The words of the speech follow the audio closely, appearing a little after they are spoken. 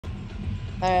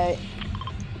Alright.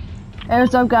 Hey,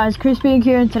 what's up, guys? Crispy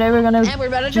here, and today we're gonna. And we're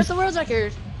about to adjust the world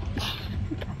record.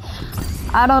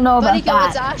 I don't know about Buddy,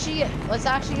 that. let's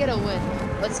actually get a win.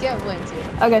 Let's get wins here.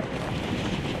 Okay.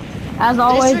 As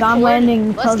always, I'm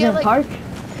landing Pleasant Park,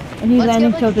 and he's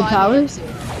landing Tilted Towers.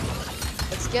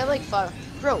 Let's get like 5.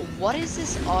 Bro, what is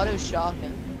this auto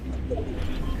shotgun?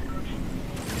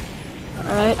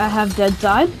 Alright, I have Dead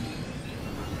Side.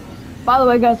 By the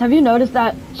way, guys, have you noticed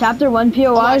that Chapter 1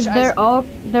 POIs, they're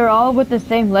all with the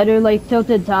same letter, like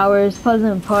Tilted Towers,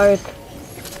 Pleasant Park.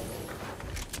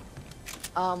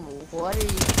 What are you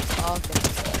talking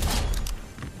about?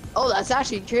 Oh, that's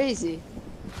actually crazy.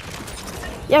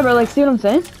 Yeah, bro, like, see what I'm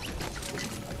saying?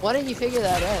 Why didn't you figure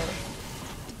that out?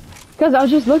 Because I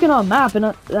was just looking on map, and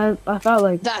I felt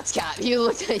like... That's cap. You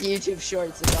looked at YouTube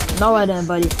shorts or something. No, I didn't,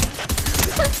 buddy.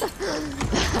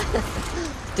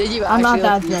 Did you I'm not actually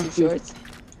that look at YouTube shorts?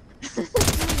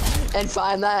 And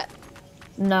find that?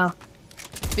 No.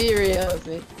 Be real with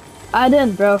me. I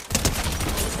didn't, bro.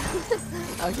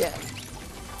 Okay.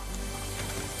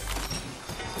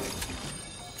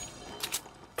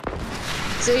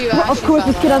 So you Well, of course,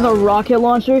 this kid has a rocket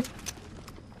launcher.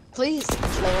 Please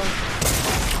kill him.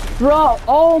 Bro,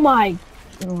 oh my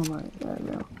god,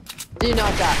 bro. Do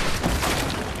not die.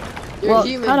 You're Well, a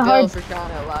human kinda build hard. for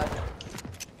crying out loud.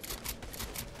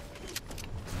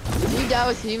 If you die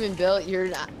with human build, you're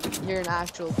an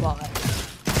actual bot.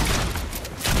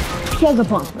 He has a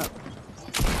pump, bro.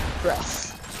 Bro.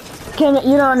 Kim,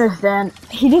 you don't understand.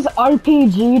 He just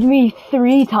RPG'd me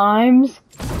 3 times.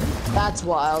 That's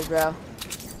wild, bro.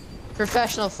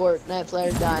 Professional Fortnite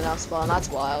players dying off spawn, that's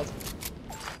wild.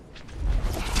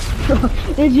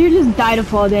 Did you just die to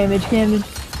fall damage, Camden?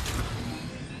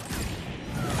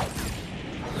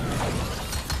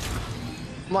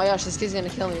 Oh my gosh, this kid's gonna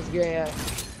kill me with gray hair.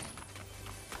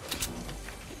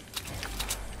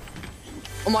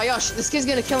 Oh my gosh, this kid's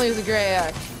gonna kill me with a gray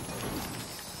hair.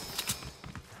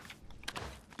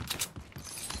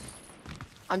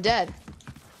 I'm dead.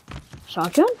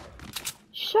 Shotgun?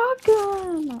 Shotgun!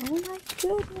 Oh my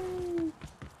goodness.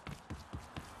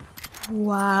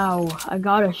 Wow, I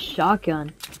got a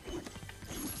shotgun.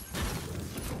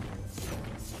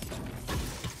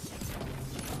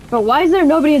 But why is there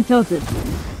nobody in Tilted?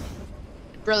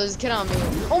 Bro, there's a kid on me.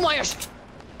 Oh my gosh!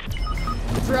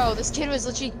 Bro, this kid was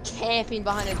literally camping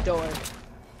behind a door.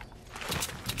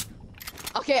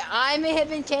 Okay, I may have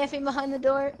been camping behind the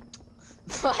door,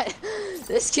 but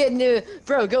this kid knew.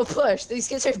 Bro, go push. These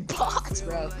kids are bots,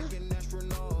 bro.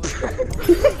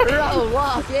 Bro,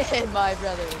 walk in, my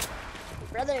brother.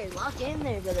 Brother, walk in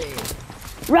there, brother.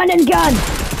 Run and gun!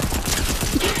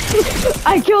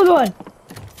 I killed one!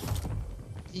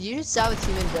 Did you just die with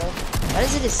human build? That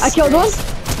is a disgrace. I killed one?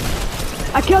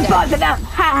 I killed both of them!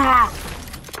 Ha ha!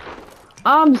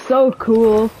 I'm so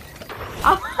cool.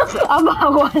 I'm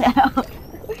on one out.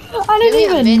 I didn't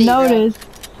even notice. Bro.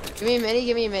 Give me a mini,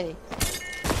 give me a mini.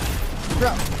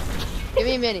 Bro, give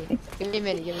me a mini. Give me a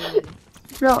mini, give me a mini.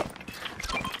 Bro.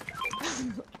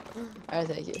 Alright,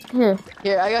 thank you. Here.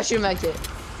 Here, I got you my kit.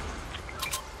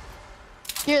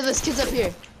 Here, this kid's up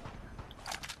here.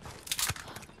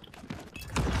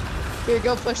 Here,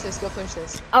 go push this, go push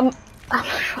this. I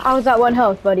was at 1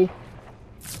 health, buddy.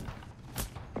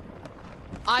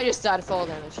 I just died of fall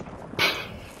damage.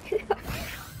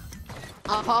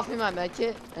 I'll pop in my med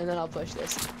kit, and then I'll push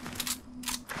this.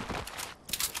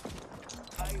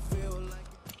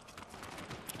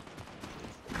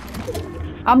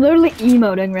 I'm literally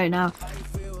emoting right now.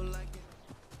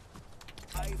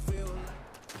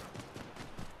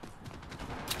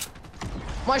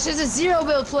 Marsh is a 0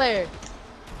 build player.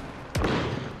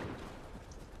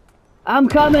 I'm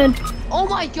coming. Oh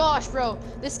my gosh, bro.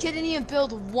 This kid didn't even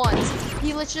build once.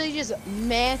 He literally just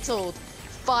mantled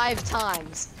 5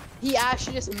 times. He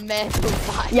actually just mantled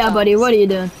 5 times. Yeah, buddy, what are you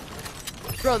doing?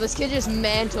 Bro, this kid just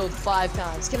mantled 5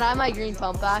 times. Can I have my green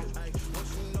pump back?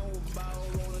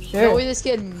 Sure. No way this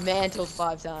kid mantled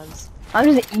 5 times. I'm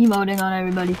just emoting on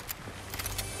everybody.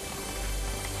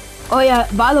 Oh yeah,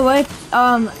 by the way,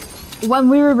 when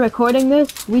we were recording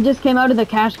this, we just came out of the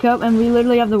Cash Cup and we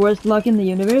literally have the worst luck in the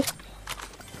universe.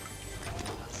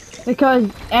 Because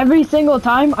every single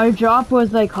time our drop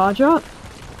was like hot drop.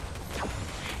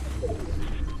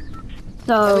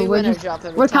 So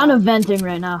we're kind of venting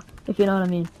right now, if you know what I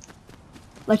mean.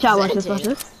 Like chat, watch this.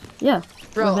 Yeah,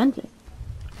 bro, we're venting.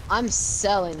 I'm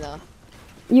selling though.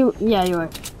 Yeah, you are.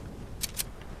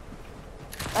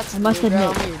 That's I must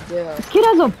admit. Bro, this kid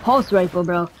has a pulse rifle,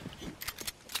 bro.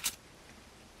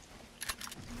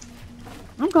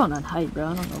 I'm going on height, bro.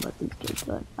 I don't know about these kids,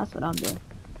 but that's what I'm doing.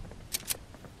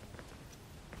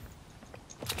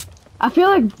 I feel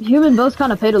like human Bill's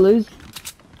kind of pay to lose.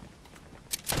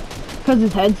 Because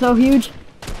his head's so huge.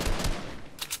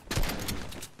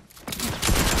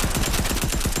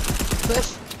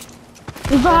 Push.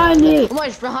 He's behind you. Oh my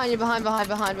gosh, behind you, behind. Oh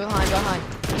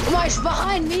my gosh,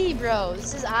 behind me, bro.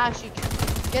 This is actually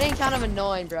getting kind of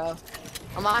annoying, bro.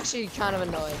 I'm actually kind of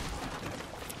annoyed.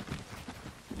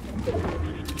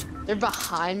 They're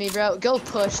behind me, bro. Go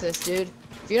push this, dude.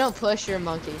 If you don't push, you're a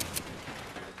monkey.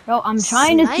 Bro, I'm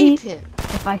trying to see him.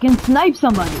 if I can snipe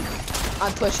somebody.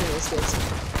 I'm pushing this, dude.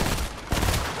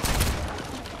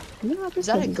 Is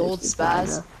that a gold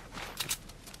spaz?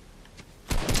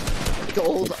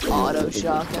 Gold auto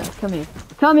shotgun. Come here.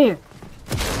 Come here.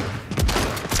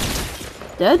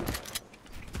 Dead?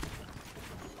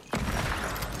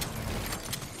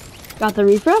 Got the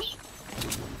refresh?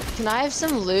 Can I have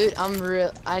some loot?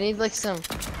 I need like some.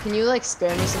 Can you like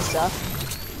spare me some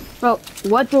stuff? Bro,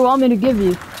 what do you want me to give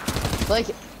you? Like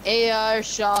AR,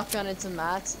 shotgun, and some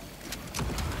mats.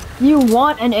 You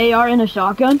want an AR and a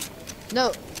shotgun?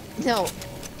 No,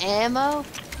 ammo,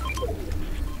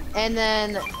 and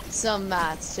then some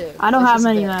mats too. I don't have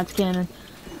many mats, Cannon.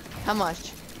 How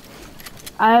much?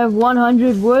 I have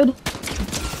 100 wood.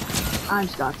 I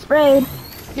just got sprayed.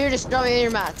 Here, just throw me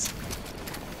your mats.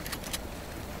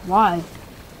 Why?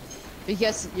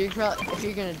 Because you're probably, if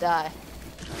you're gonna die.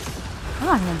 I'm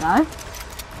not gonna die.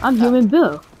 I'm human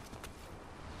Bill.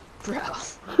 Bro.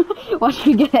 Watch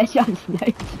me get that shot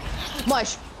sniped.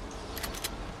 Mush.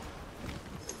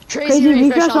 Crazy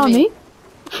refresh on me.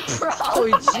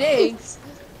 Bro, jinx.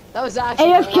 That was actually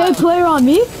AFK wild. player on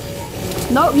me?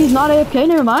 No, he's not AFK,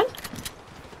 never mind.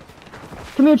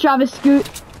 Come here, Travis Scoot.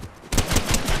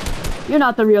 You're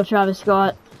not the real Travis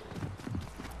Scott.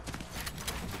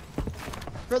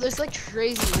 Bro, there's like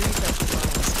crazy refreshes on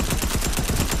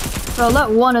us. Bro, let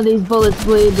one of these bullets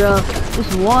bleed, bro.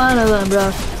 Just one of them,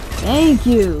 bro. Thank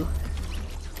you.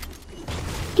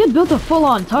 Kid built a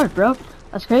full-on tarp, bro.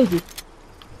 That's crazy.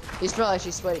 He's probably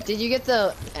actually sweaty. Did you get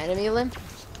the enemy limb?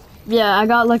 Yeah, I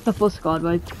got like the full squad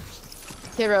wipe.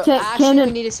 Okay, bro. Actually,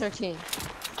 we need a 13.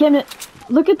 Camden,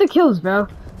 look at the kills, bro.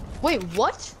 Wait,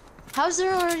 what? How's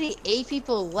there already 8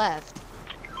 people left?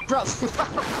 Bro.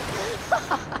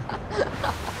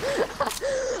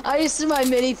 I just threw my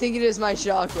mini thinking it was my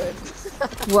shockwave.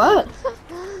 What?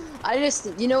 I just,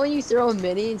 you know when you throw a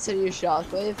mini instead of your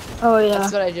shockwave? Oh, yeah.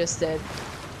 That's what I just did.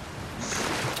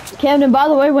 Camden, by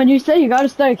the way, when you say you gotta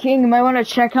start king, you might want to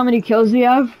check how many kills we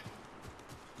have.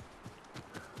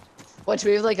 What, do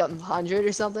we have like 100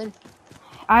 or something?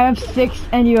 I have 6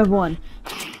 and you have 1.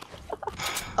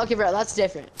 Okay, bro, that's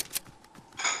different.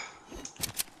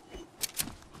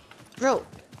 Bro,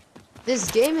 this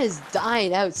game is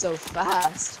dying out so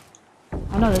fast.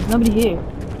 I know, there's nobody here.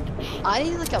 I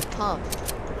need like a pump.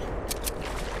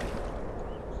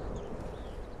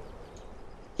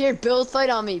 Here, build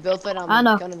fight on me. Build fight on me. I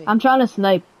know. Come to me. I'm trying to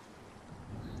snipe.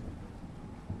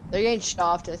 They're getting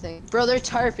shopped, I think. Bro, they're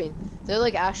tarping. They're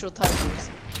like actual tarpers.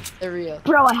 They're real.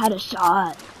 Bro, I had a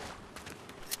shot.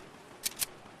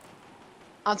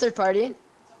 I'm third partying.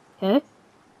 Okay.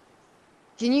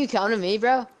 Can you come to me,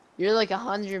 bro? You're like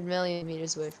 100 million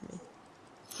meters away from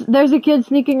me. There's a kid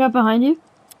sneaking up behind you.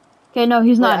 Okay, no,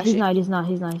 he's not. actually- He's not.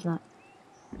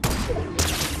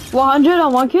 100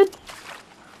 on one kid?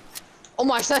 Oh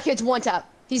my, that kid's one tap.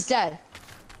 He's dead.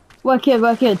 What kid?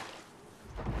 What kid?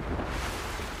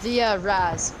 The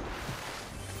Raz.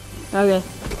 Okay.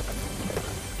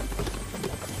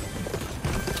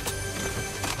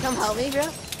 Come help me, bro.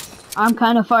 I'm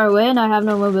kind of far away and I have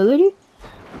no mobility.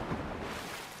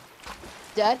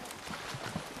 Dead.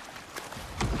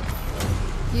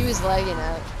 He was lagging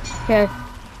out. Okay.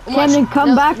 Oh my Camden, sh- come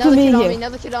no- back to another me kid on here.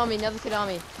 Another kid on me. Another kid on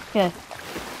me. Okay.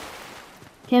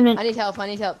 Camden. I need help. I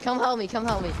need help. Come help me. Come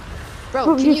help me. Bro,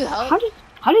 Bro, can you help?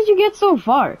 How did you get so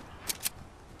far?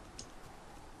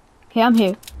 Okay, I'm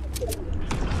here.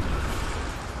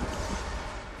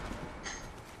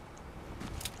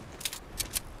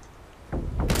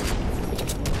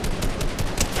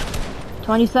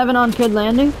 $27 on kid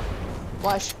landing.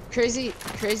 Watch. Crazy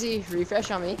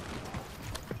refresh on me.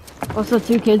 Also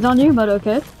 2 kids on you, but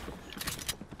okay.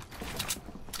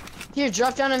 Here,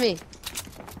 drop down on me.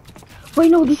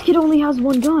 Wait, no, this kid only has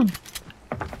 1 gun.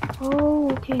 Oh,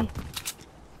 okay.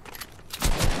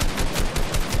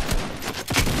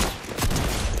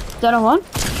 Dead on 1.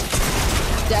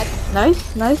 Dead.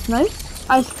 Nice.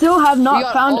 I still have We not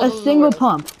got found all a of the single world.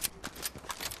 pump.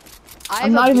 I I'm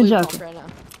have not a even blue pump joking. right now.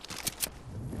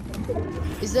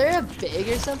 Is there a big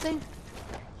or something?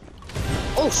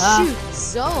 Oh shoot,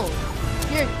 zone.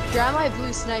 Here, grab my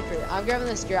blue sniper. I'm grabbing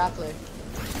this grappler.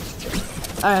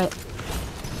 Alright.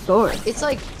 Sword. It's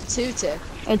like 2-tick?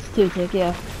 It's 2-tick,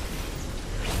 yeah.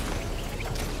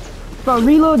 Bro,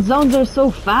 reload zones are so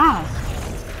fast.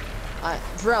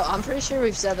 Bro, I'm pretty sure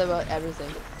we've said that about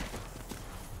everything.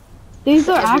 These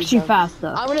are Every actually zone. fast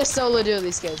though. I'm gonna solo duo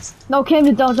these kids. No,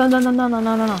 Camden, don't,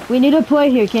 no. We need to play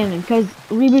here, Camden, because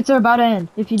reboots are about to end.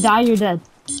 If you die, you're dead.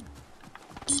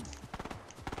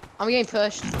 I'm getting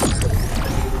pushed.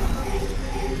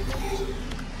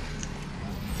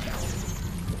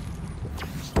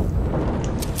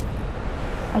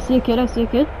 I see a kid,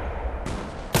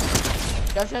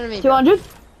 Drop down to me, bro. 200?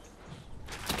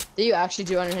 Do you actually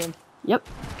 200 him? Yep.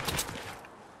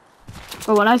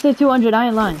 But when I say 200, I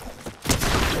ain't lying.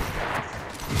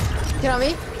 Get on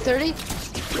me. 30.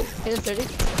 Hit him 30.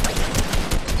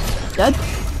 Dead?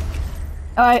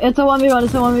 Alright, it's a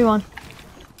 1v1,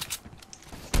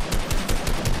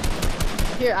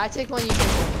 Here, I take one, you take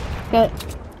one. Okay.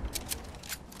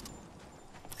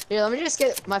 Here, let me just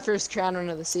get my first crown run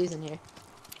of the season here.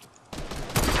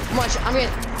 Watch, I'm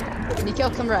gonna...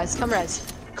 Nico, come res.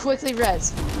 Quickly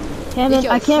res. Camden,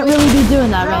 Nico, I can't quick. really be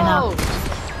doing that right now.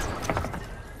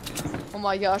 Oh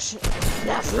my gosh.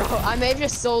 Nah, bro, I may have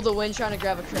just sold a win trying to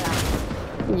grab a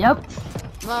crown. Yep.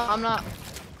 No, I'm not.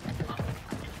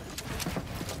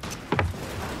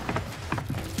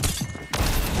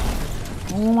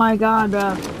 Oh my god,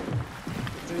 bro.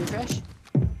 To refresh?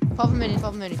 Pop a mini.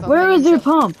 Where is your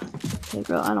pump? Okay,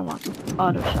 bro, I don't want the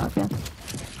auto shotgun.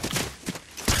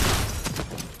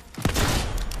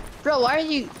 Bro, why are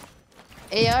you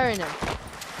AR in him?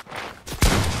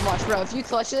 Watch, bro, if you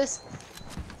clutch this.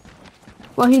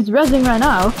 Well, he's rezzing right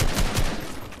now.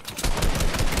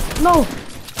 No!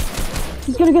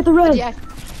 He's gonna get the res. Yeah.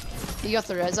 You got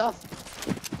the res off?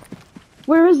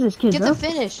 Where is this kid, Get bro? the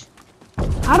finish.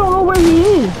 I don't know where he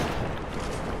is.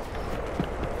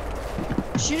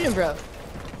 Shoot him, bro.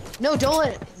 No, don't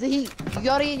let you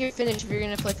gotta get your finish if you're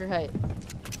gonna play for height.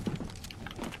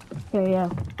 Okay, yeah.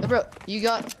 No, bro, you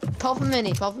got pop a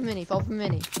mini.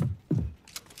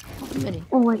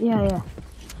 Oh, wait, yeah.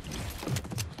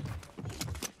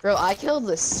 Bro, I killed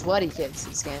the sweaty kids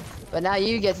this game, but now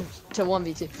you get to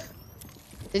 1v2.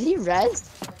 Did he res?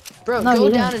 Bro, No, go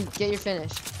he down didn't. and get your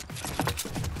finish.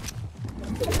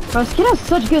 Bro, this kid has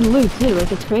such good loot, too.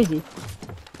 Like, it's crazy.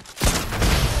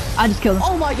 I just killed him.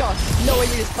 Oh my gosh, no way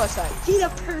you just clutched that. He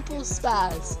had a purple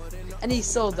spaz, and he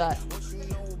sold that.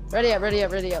 Ready up.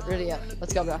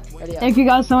 Let's go, bro. Ready up. Thank you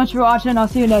guys so much for watching. I'll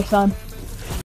see you next time.